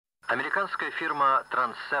Американская фирма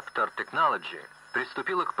Transceptor Technology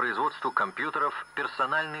приступила к производству компьютеров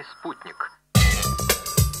 «Персональный спутник».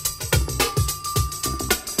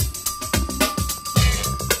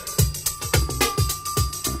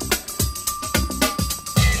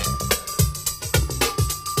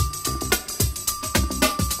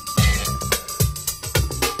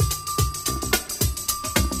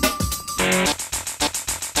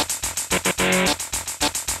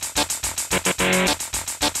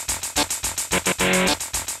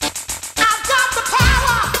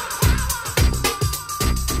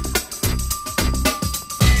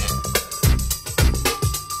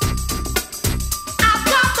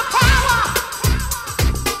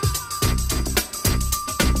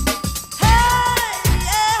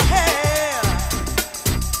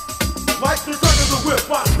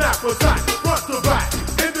 Attack, front to back,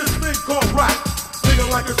 in this thing called rap.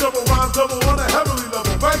 Singing like a double rhyme double on a heavenly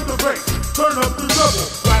level. Bang the bass, turn up the double.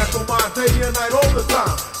 Radical mind, day and night all the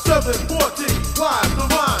time. 714, live the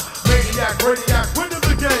mind. Maniac, radiac, winning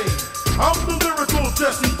the game. I'm the lyrical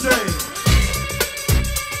Jesse James.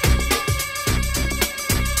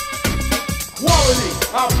 Quality,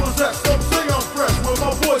 I possess, some say I'm fresh. When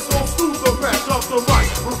my voice goes through the mesh of the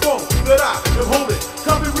microphone that I am holding.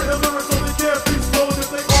 Copywritten lyrics only can't be stolen if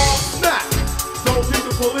they all snap. Don't need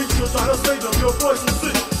the police to try to save them. Your voice will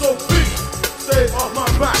sing, so please stay off my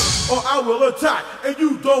back or I will attack, and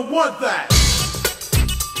you don't want that.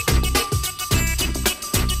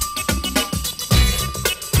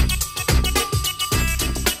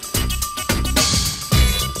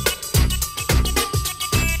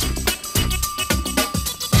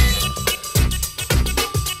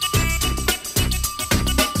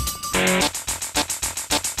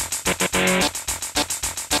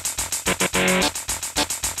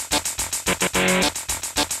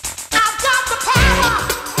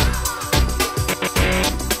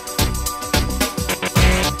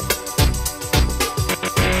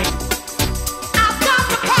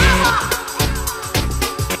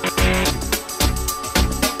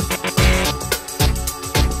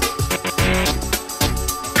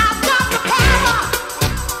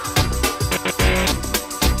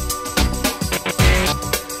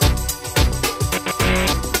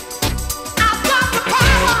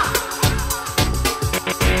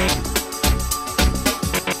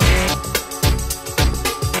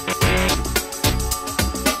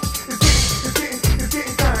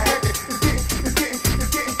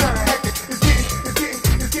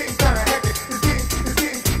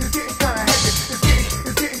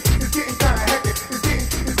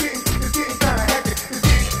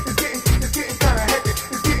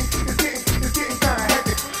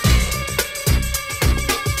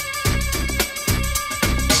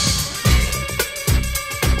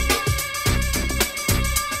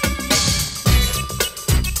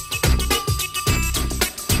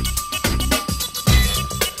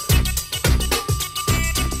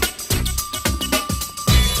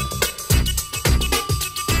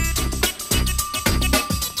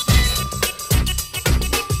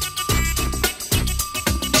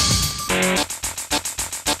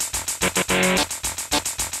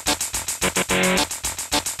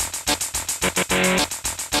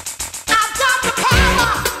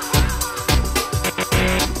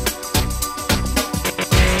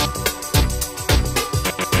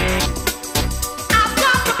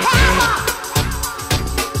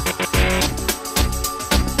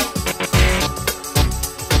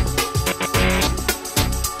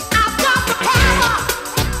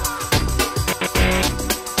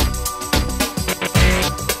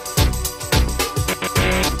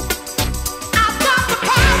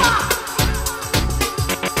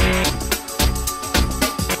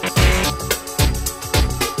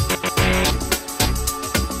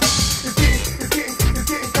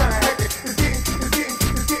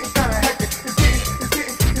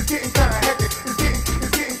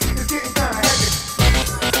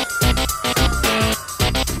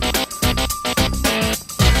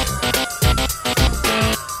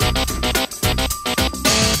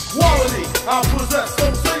 I possess,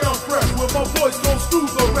 don't say I'm fresh. When my voice goes through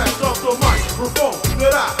the rest of the microphone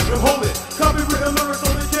that I am holding. Copywritten lyrics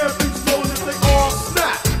only can't be stolen if they all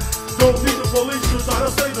snap. Don't need the police to try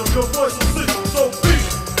to save them. Your voice will sing, so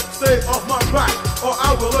please stay off my back or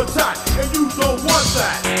I will attack, and you don't want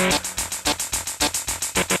that.